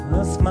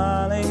the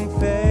smiling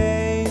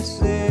faces.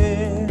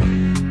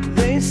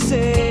 They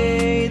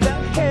say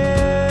that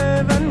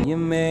heaven, you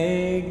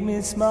make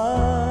me smile.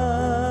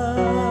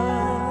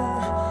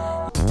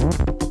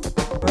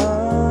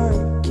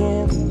 I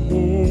can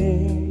hear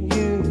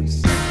you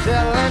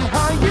telling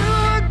how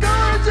you're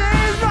gonna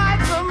change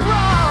right from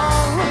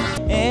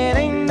wrong. It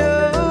ain't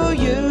no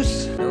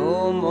use,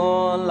 no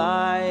more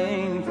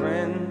lying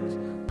friends.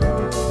 Do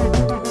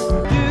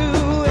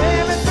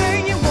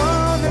everything you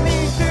want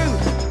me to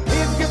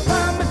if you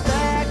promise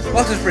that.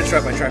 Welcome to Bridge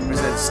Track by Track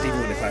presents Stevie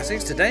Wonder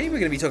Classics. Today we're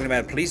going to be talking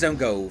about Please Don't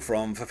Go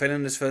from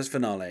Fulfillinda's first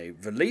finale,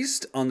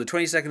 released on the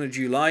 22nd of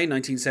July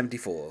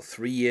 1974,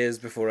 3 years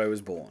before I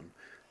was born,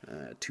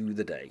 to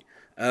the day.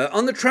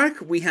 On the track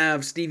we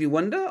have Stevie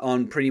Wonder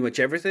on pretty much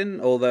everything,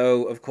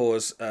 although of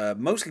course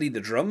mostly the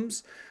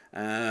drums,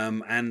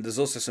 and there's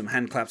also some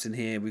hand claps in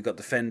here. We've got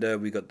the Fender,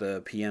 we've got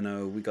the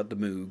piano, we've got the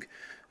Moog.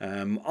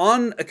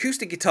 On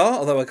acoustic guitar,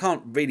 although I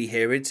can't really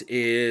hear it,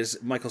 is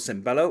Michael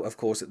Sembello, of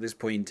course at this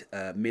point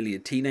merely a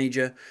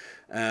teenager.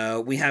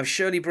 We have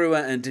Shirley Brewer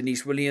and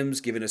Denise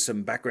Williams giving us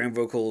some background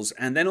vocals,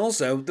 and then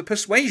also the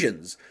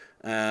Persuasions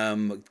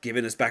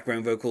giving us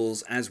background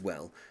vocals as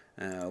well.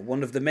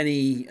 One of the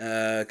many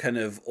kind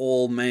of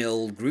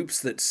all-male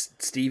groups that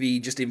Stevie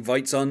just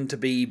invites on to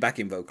be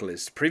backing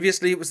vocalists.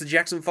 Previously it was the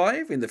Jackson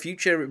 5, in the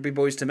future it would be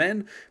Boyz II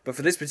Men, but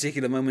for this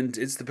particular moment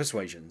it's the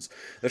Persuasions.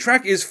 The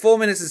track is 4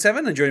 minutes and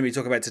 7, and joining me to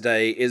talk about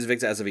today is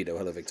Victor Azevedo.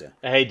 Hello, Victor.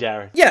 Hey,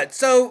 Darren. Yeah,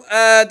 so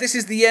this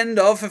is the end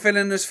of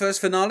Fulfillinda's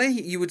first finale.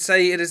 You would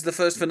say it is the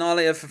first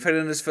finale of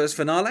Fulfillinda's first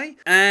finale,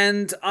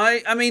 and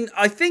I mean,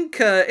 I think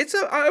I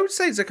would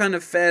say it's a kind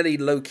of fairly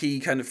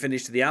low-key kind of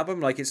finish to the album.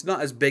 Like, it's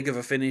not as big of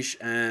a finish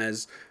as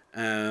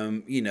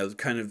kind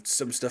of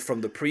some stuff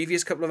from the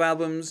previous couple of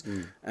albums.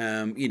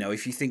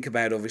 If you think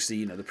about,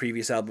 obviously, the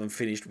previous album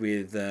finished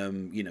with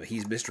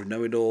He's Mr.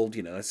 Know-It-All.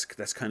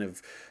 That's kind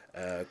of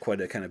quite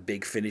a kind of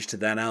big finish to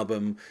that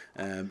album.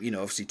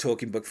 Obviously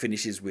Talking Book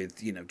finishes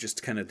with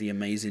just kind of the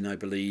amazing I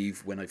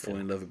Believe, When I Fall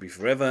in Love With Be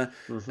Forever.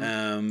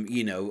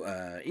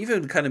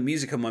 Even kind of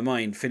Music on My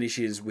Mind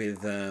finishes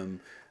with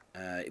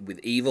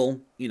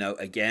Evil.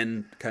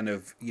 Again, kind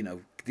of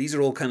these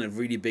are all kind of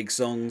really big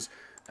songs.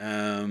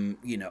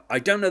 I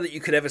don't know that you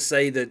could ever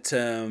say that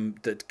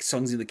that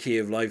Songs in the Key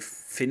of Life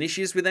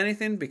finishes with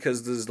anything,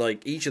 because there's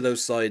like each of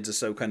those sides are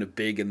so kind of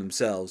big in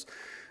themselves.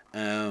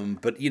 And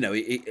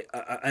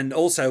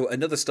also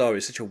Another Star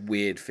is such a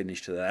weird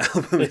finish to that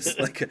album. It's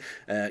like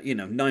a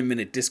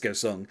 9-minute disco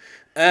song.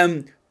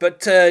 This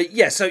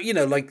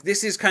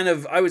is kind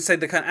of, I would say,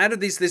 the kind out of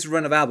this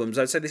run of albums,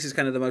 I'd say this is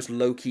kind of the most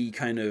low key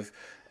kind of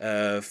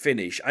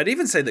finish. I'd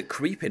even say that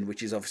Creepin',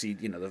 which is obviously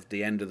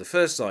the end of the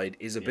first side,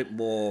 is a bit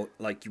more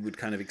like you would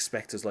kind of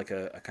expect as like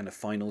a kind of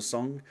final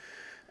song.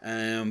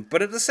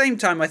 But at the same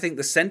time, I think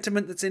the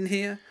sentiment that's in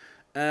here,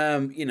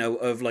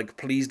 of like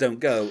Please Don't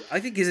Go, I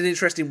think is an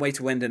interesting way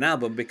to end an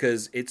album,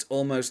 because it's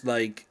almost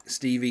like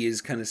Stevie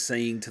is kind of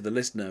saying to the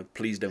listener,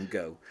 please don't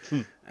go.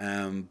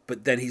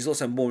 But then he's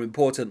also, more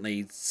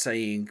importantly,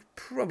 saying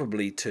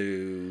probably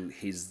to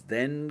his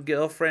then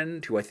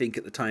girlfriend, who I think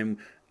at the time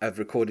of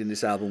recording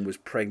this album was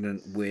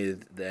pregnant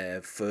with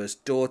their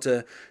first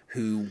daughter,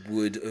 who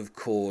would of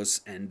course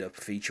end up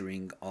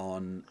featuring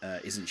on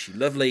Isn't She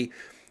Lovely.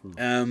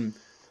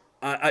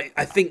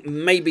 I think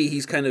maybe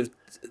he's kind of,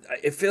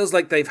 it feels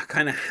like they've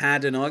kind of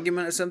had an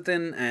argument or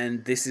something,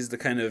 and this is the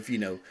kind of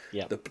the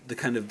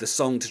kind of the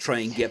song to try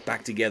and get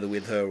back together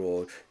with her,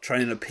 or try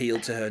and appeal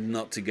to her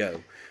not to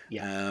go.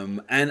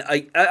 And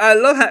I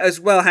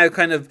love how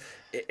kind of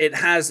it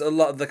has a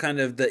lot of the kind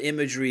of the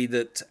imagery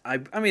that I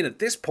mean at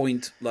this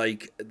point,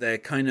 like they're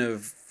kind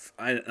of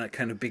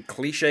kind of big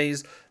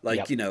cliches,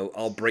 like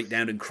I'll break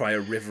down and cry a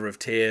river of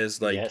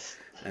tears, like. Yes.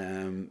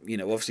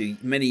 Obviously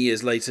many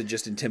years later,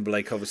 Justin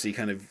Timberlake obviously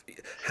kind of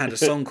had a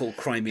song called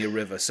Cry Me a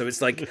River. So it's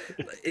like,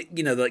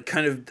 like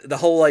kind of the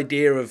whole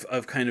idea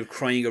of kind of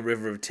crying a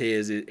river of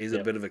tears is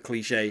a bit of a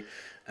cliche.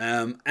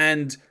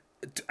 And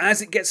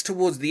as it gets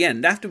towards the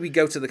end, after we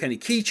go to the kind of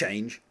key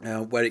change,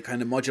 where it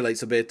kind of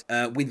modulates a bit,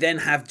 we then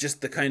have just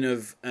the kind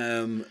of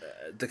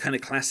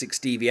classic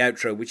Stevie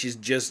outro, which is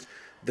just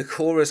the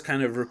chorus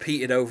kind of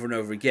repeated over and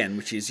over again,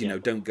 which is,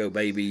 don't go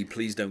baby,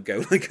 please don't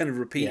go, like kind of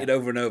repeated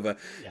over and over.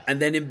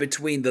 And then in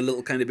between the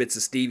little kind of bits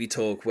of Stevie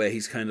talk where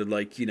he's kind of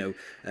like,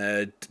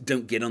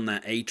 don't get on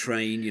that A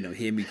train,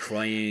 hear me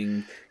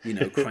crying,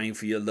 crying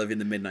for your love in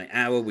the midnight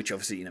hour, which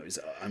obviously, is,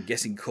 I'm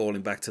guessing,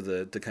 calling back to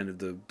the kind of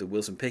the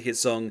Wilson Pickett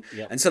song.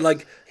 And so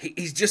like,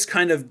 he's just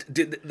kind of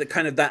did the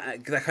kind of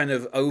that kind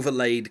of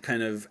overlaid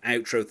kind of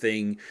outro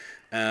thing.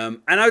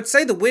 And I would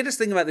say the weirdest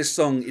thing about this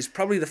song is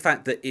probably the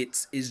fact that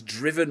it is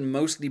driven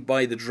mostly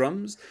by the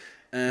drums.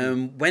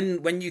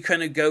 When you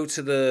kind of go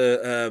to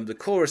the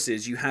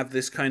choruses, you have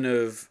this kind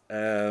of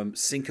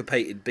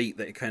syncopated beat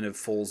that it kind of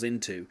falls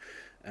into.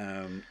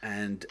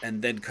 And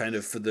then kind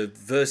of for the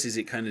verses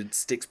it kind of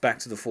sticks back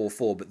to the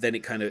 4/4, but then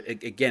it kind of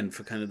again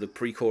for kind of the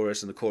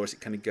pre-chorus and the chorus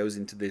it kind of goes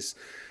into this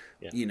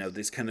you know,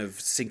 this kind of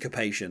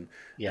syncopation.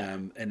 Yeah.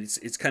 And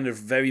it's kind of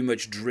very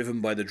much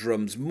driven by the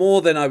drums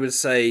more than I would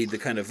say the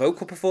kind of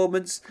vocal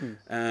performance.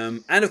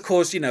 And of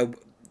course, you know,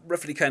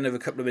 roughly kind of a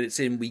couple of minutes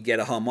in, we get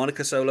a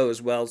harmonica solo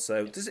as well.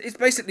 So it's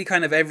basically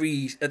kind of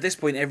at this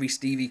point, every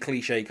Stevie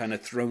cliche kind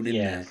of thrown in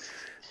there.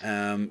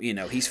 You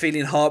know, he's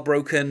feeling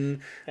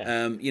heartbroken.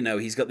 You know,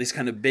 he's got this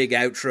kind of big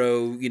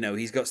outro. You know,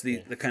 he's got the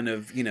kind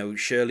of, you know,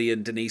 Shirley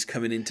and Denise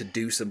coming in to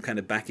do some kind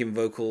of backing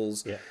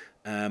vocals.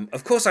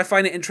 Of course, I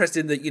find it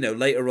interesting that, you know,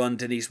 later on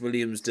Denise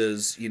Williams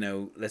does, you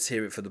know, Let's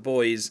Hear It for the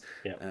Boys,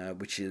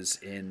 which is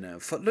in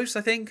Footloose,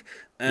 I think.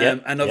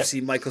 And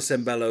obviously Michael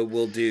Sembello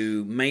will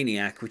do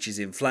Maniac, which is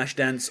in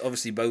Flashdance.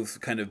 Obviously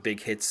both kind of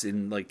big hits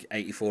in like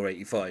 84,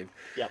 85.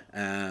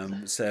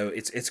 So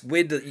it's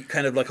weird that you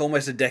kind of like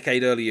almost a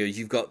decade earlier,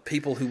 you've got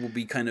people who will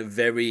be kind of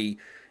very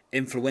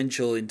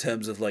influential in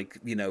terms of like,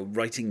 you know,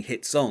 writing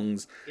hit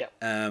songs,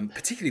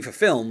 particularly for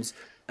films.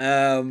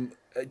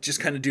 Just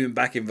kind of doing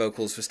backing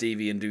vocals for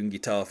Stevie and doing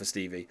guitar for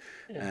Stevie.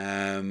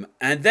 And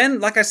then,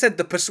 like I said,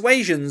 the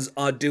Persuasions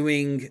are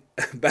doing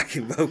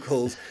backing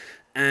vocals,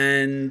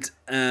 and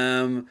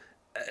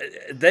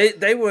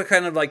they were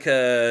kind of like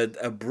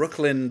a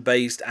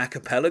Brooklyn-based a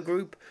cappella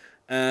group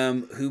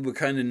who were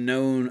kind of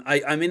known.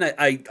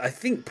 I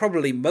think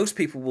probably most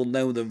people will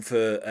know them for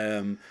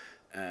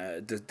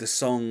the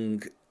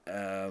song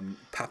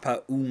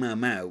Papa Uma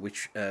Mau,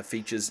 which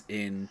features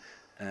in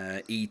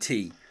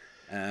E.T.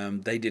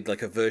 They did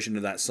like a version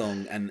of that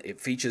song, and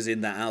it features in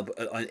that album,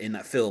 in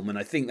that film, and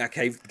I think that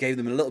gave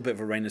them a little bit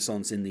of a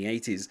renaissance in the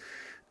 80s.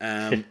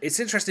 It's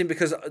interesting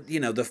because, you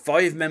know, the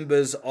 5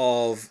 members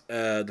of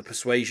the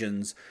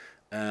Persuasions,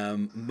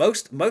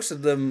 most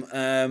of them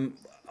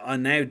are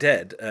now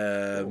dead.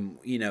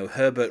 You know,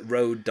 Herbert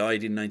Road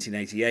died in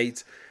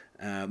 1988.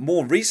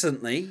 More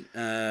recently,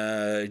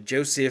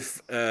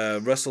 Joseph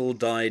Russell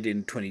died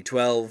in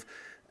 2012.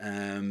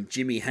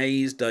 Jimmy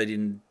Hayes died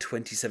in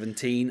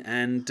 2017,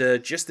 and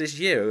just this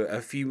year,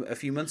 a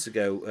few months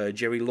ago,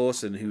 Jerry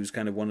Lawson, who's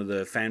kind of one of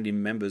the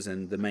founding members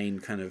and the main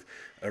kind of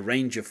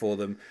arranger for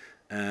them,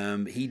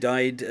 he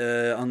died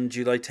on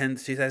July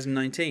 10th,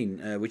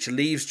 2019, which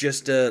leaves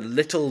just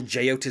little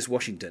J. Otis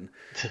Washington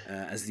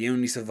as the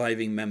only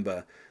surviving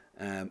member.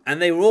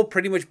 And they were all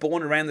pretty much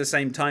born around the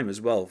same time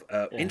as well.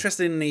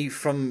 Interestingly,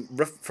 from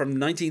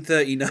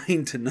 1939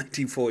 to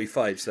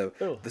 1945, so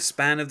the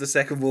span of the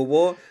Second World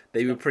War,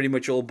 they were pretty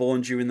much all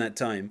born during that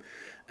time.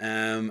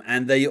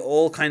 And they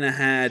all kind of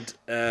had,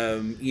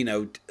 you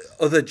know,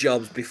 other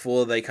jobs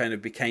before they kind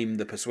of became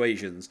the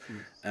Persuasions,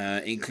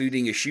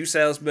 including a shoe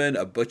salesman,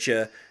 a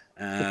butcher.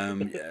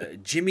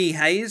 Jimmy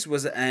Hayes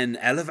was an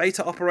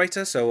elevator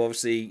operator, so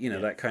obviously, you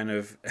know, that kind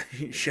of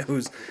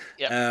shows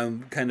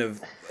kind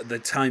of the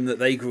time that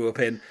they grew up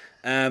in.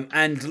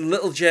 And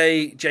little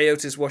J.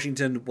 Otis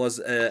Washington was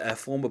a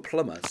former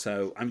plumber,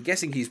 so I'm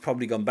guessing he's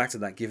probably gone back to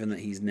that, given that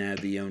he's now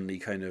the only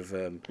kind of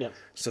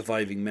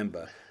surviving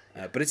member.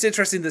 But it's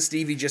interesting that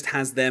Stevie just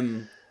has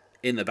them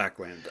in the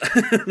background.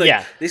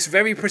 This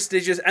very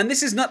prestigious, and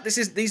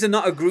these are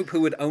not a group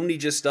who had only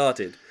just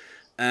started.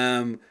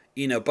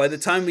 You know, by the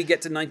time we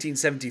get to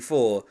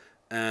 1974,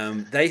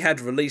 they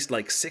had released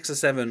like 6 or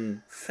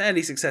 7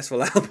 fairly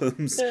successful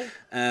albums.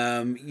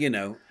 You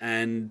know,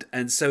 and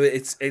so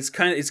it's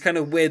kind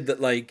of weird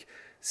that like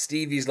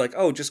Stevie's like,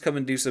 oh, just come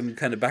and do some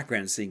kind of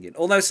background singing.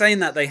 Although saying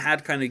that, they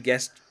had kind of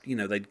guessed, you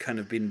know, they'd kind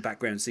of been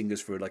background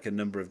singers for like a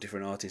number of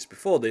different artists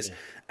before this,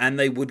 and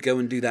they would go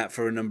and do that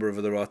for a number of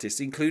other artists,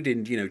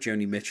 including, you know,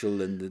 Joni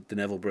Mitchell and the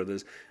Neville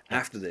Brothers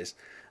after this.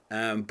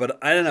 But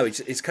I don't know.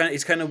 It's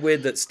kind of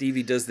weird that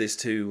Stevie does this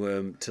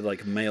to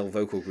like male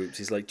vocal groups.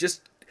 He's like,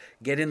 just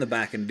get in the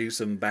back and do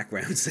some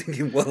background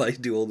singing while I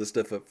do all the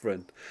stuff up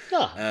front.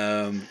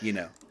 You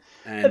know,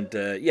 and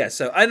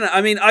So I don't know.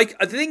 I mean,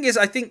 the thing is,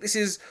 I think this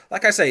is,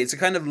 like I say, it's a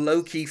kind of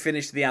low key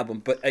finish to the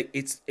album, but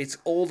it's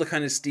all the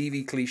kind of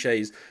Stevie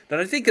cliches that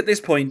I think at this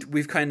point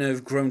we've kind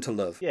of grown to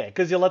love. Yeah,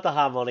 because you let the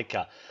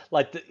harmonica.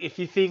 Like, if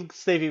you think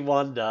Stevie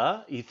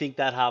Wonder, you think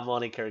that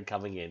harmonica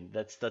coming in.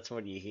 That's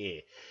what you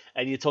hear.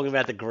 And you're talking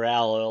about the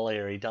growl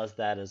earlier. He does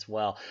that as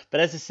well.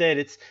 But as I said,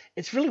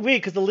 it's really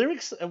weird because the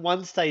lyrics at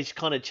one stage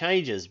kind of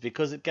changes,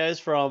 because it goes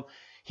from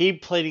him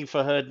pleading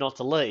for her not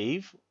to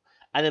leave,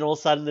 and then all of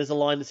a sudden there's a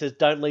line that says,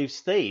 "Don't leave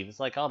Steve."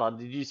 It's like, hold on,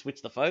 did you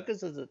switch the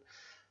focus? Is it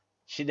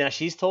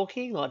she's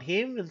talking, not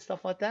him, and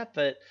stuff like that?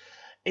 But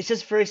it's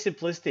just very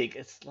simplistic.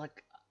 It's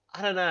like,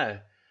 I don't know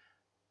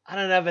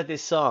about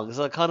this song. It's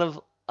like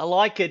I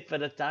like it,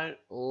 but I don't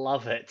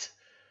love it,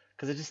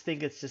 because I just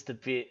think it's just a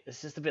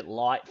bit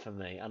light for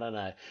me. I don't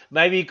know.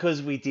 Maybe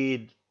because we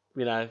did,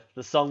 you know,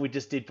 the song we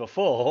just did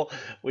before,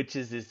 which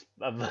is this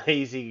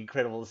amazing,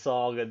 incredible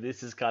song, and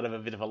this is kind of a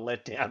bit of a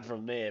letdown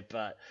from there.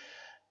 But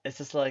it's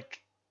just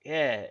like,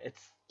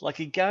 it's like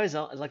it goes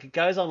on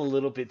a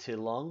little bit too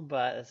long.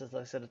 But as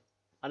I said,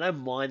 I don't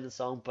mind the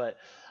song, but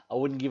I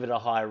wouldn't give it a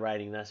high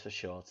rating, that's for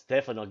sure. It's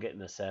definitely not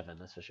getting a 7,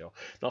 that's for sure.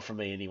 Not for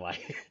me anyway.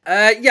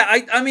 Yeah,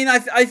 I mean, I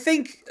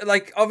think,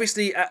 like,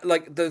 obviously,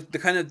 like, the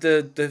kind of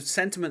the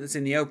sentiment that's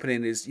in the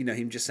opening is, you know,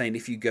 him just saying,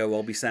 if you go,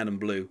 I'll be sad and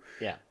blue.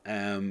 Yeah.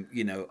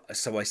 You know,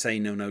 so I say,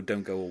 no,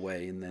 don't go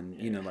away. And then,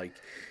 you know, like,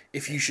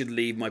 if you should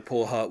leave, my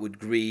poor heart would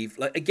grieve.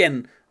 Like,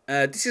 again,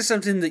 this is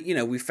something that, you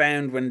know, we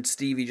found when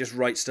Stevie just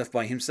writes stuff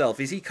by himself,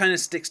 is he kind of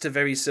sticks to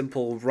very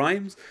simple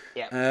rhymes.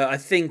 Yeah. I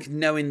think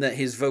knowing that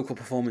his vocal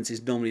performance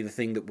is normally the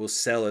thing that will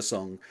sell a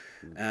song,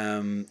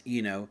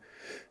 you know,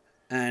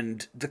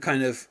 and the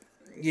kind of,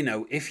 you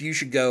know, if you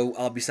should go,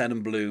 I'll be sad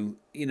and blue,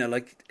 you know,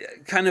 like,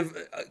 kind of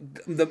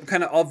the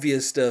kind of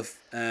obvious stuff.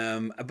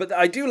 But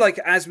I do like,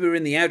 as we were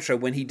in the outro,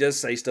 when he does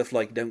say stuff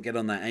like, don't get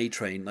on that A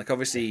train. Like,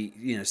 obviously,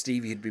 you know,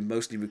 Stevie had been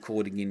mostly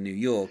recording in New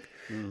York.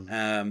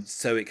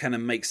 So it kind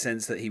of makes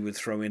sense that he would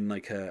throw in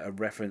like a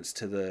reference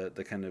to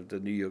the kind of the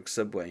New York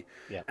subway.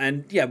 Yeah.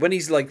 And yeah, when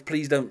he's like,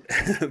 please don't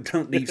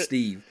don't leave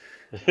Steve.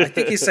 I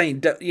think he's saying,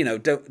 don't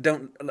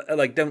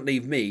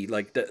leave me.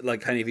 Like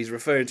kind of he's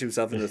referring to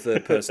himself in the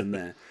third person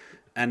there,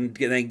 and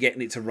then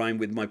getting it to rhyme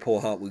with my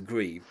poor heart would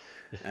grieve.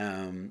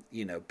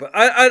 You know, but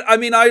I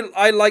mean,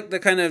 I like the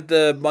kind of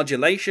the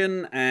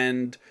modulation,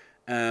 and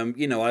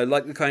you know, I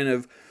like the kind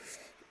of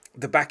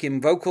the backing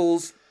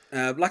vocals.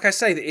 Like I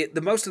say,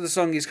 the most of the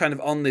song is kind of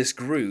on this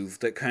groove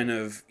that kind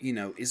of, you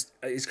know,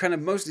 is kind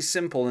of mostly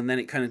simple, and then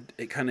it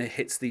kind of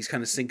hits these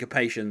kind of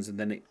syncopations, and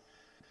then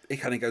it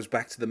kind of goes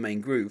back to the main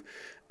groove.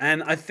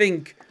 And I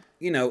think,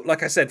 you know,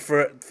 like I said,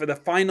 for the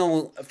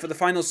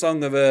final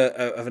song of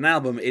an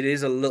album, it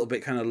is a little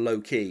bit kind of low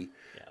key.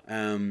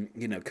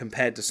 You know,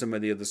 compared to some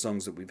of the other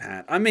songs that we've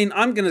had. I mean,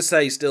 I'm gonna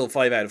say still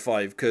 5 out of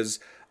 5 because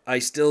I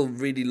still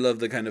really love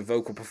the kind of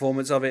vocal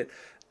performance of it.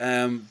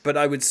 But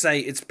I would say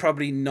it's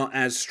probably not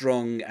as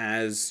strong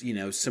as, you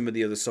know, some of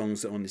the other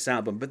songs that are on this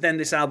album. But then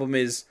this album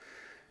is,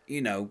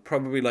 you know,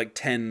 probably like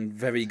 10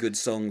 very good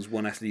songs,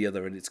 one after the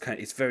other, and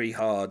it's very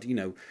hard, you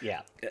know.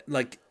 Yeah.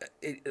 Like,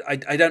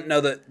 I don't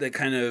know that the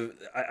kind of,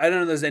 I don't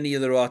know there's any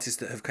other artists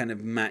that have kind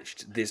of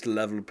matched this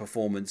level of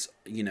performance,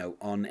 you know,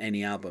 on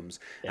any albums.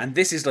 Yeah. And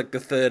this is like the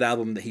third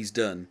album that he's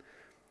done,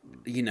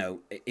 you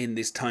know, in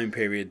this time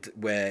period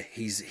where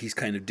he's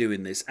kind of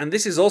doing this. And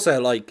this is also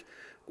like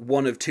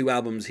one of 2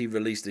 albums he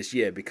released this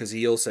year, because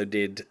he also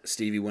did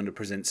Stevie Wonder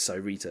Presents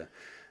Cyrita.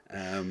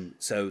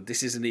 So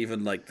this isn't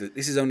even like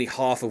this is only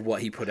half of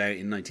what he put out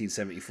in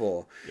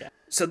 1974. Yeah.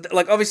 So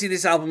like obviously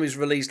this album is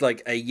released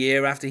like a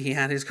year after he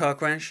had his car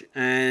crash,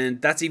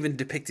 and that's even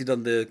depicted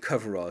on the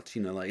cover art.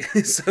 You know, like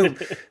so,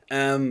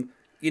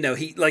 you know,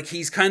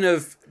 he's kind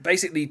of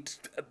basically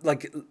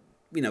like,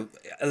 you know,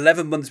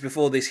 11 months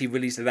before this he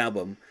released an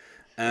album.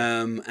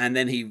 And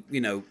then he, you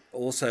know,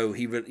 also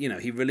he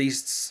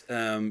released,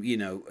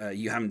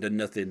 You Haven't Done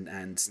Nothing,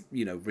 and,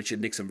 you know,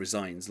 Richard Nixon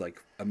Resigns like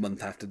a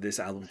month after this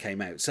album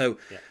came out. So,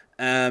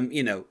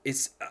 you know,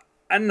 it's,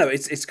 I don't know,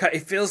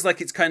 it feels like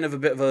it's kind of a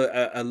bit of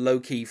a low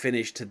key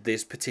finish to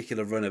this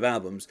particular run of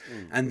albums.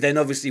 And then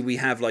obviously we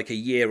have like a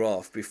year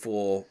off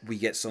before we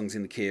get Songs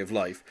in the Key of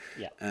Life.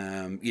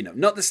 Yeah. You know,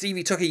 not that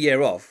Stevie took a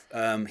year off.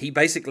 He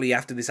basically,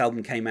 after this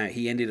album came out,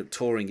 he ended up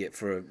touring it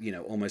for, you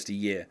know, almost a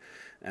year.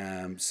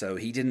 So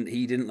he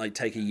didn't like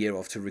take a year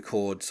off to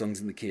record Songs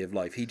in the Key of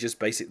Life. He just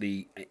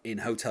basically in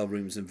hotel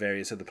rooms and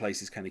various other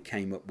places kind of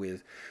came up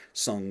with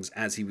songs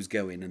as he was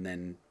going, and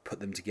then put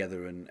them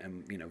together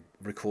and you know,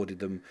 recorded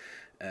them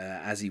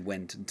as he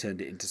went and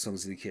turned it into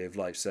Songs in the Key of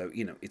Life. So,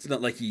 you know, it's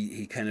not like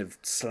he kind of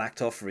slacked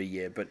off for a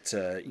year, but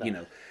no. You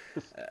know,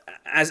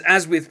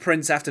 as with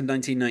Prince after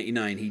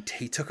 1999,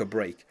 he took a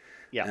break.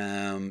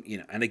 Yeah. You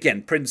know, and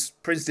again, Prince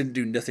didn't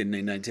do nothing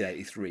in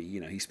 1983.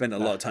 You know, he spent a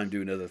lot of time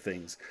doing other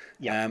things.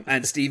 Yeah.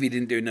 And Stevie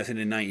didn't do nothing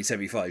in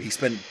 1975. He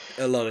spent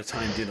a lot of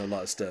time doing a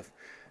lot of stuff.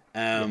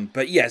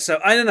 But yeah,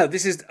 so I don't know.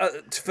 This is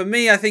for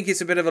me, I think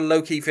it's a bit of a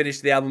low key finish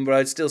to the album, but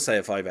I'd still say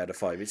a 5 out of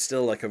 5. It's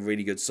still like a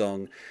really good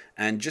song,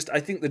 and just I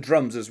think the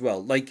drums as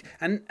well. Like,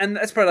 and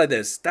let's put it like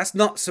this: that's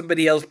not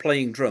somebody else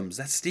playing drums.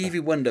 That's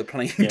Stevie Wonder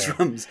playing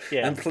drums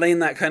and playing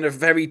that kind of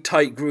very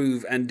tight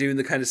groove and doing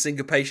the kind of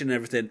syncopation and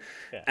everything,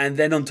 and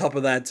then on top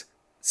of that,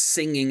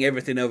 singing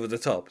everything over the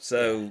top.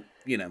 So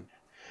you know.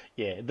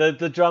 Yeah,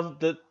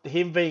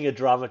 him being a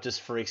drummer just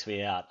freaks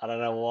me out. I don't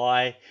know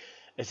why.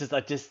 It's just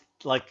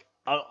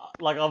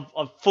I'm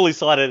fully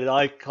sighted, and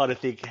I kind of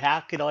think,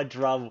 how can I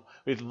drum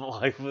with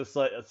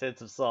a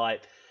sense of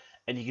sight,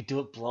 and you can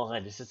do it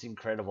blind? It's just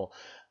incredible.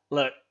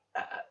 Look,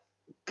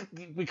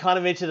 we kind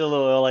of mentioned a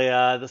little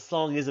earlier, the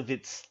song is a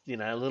bit, you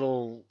know, a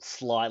little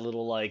slight,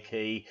 little low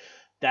key.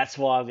 That's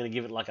why I'm going to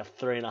give it like a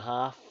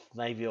 3.5,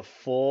 maybe a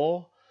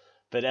 4.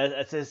 But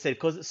as I said,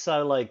 because it's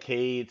so low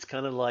key, it's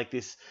kind of like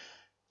this,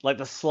 like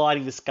the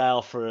sliding the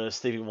scale for a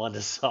Stevie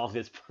Wonder song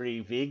is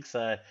pretty big.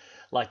 So,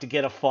 like, to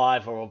get a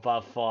 5 or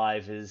above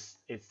 5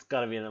 it's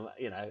got to be,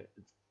 you know,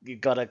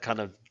 you've got to kind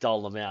of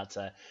dole them out.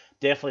 So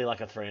definitely like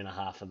a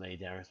 3.5 for me,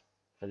 Darren.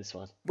 for this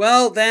one.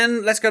 Well,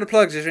 then, let's go to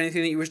plugs. Is there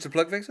anything that you wish to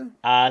plug, Victor?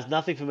 There's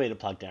nothing for me to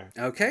plug, Darren.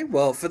 Okay,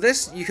 well, for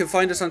this, you can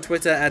find us on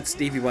Twitter at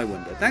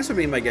StevieYWonder. Thanks for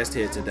being my guest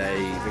here today,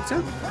 Victor.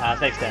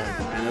 Thanks, Darren.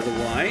 And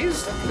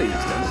otherwise, please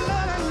don't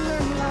go.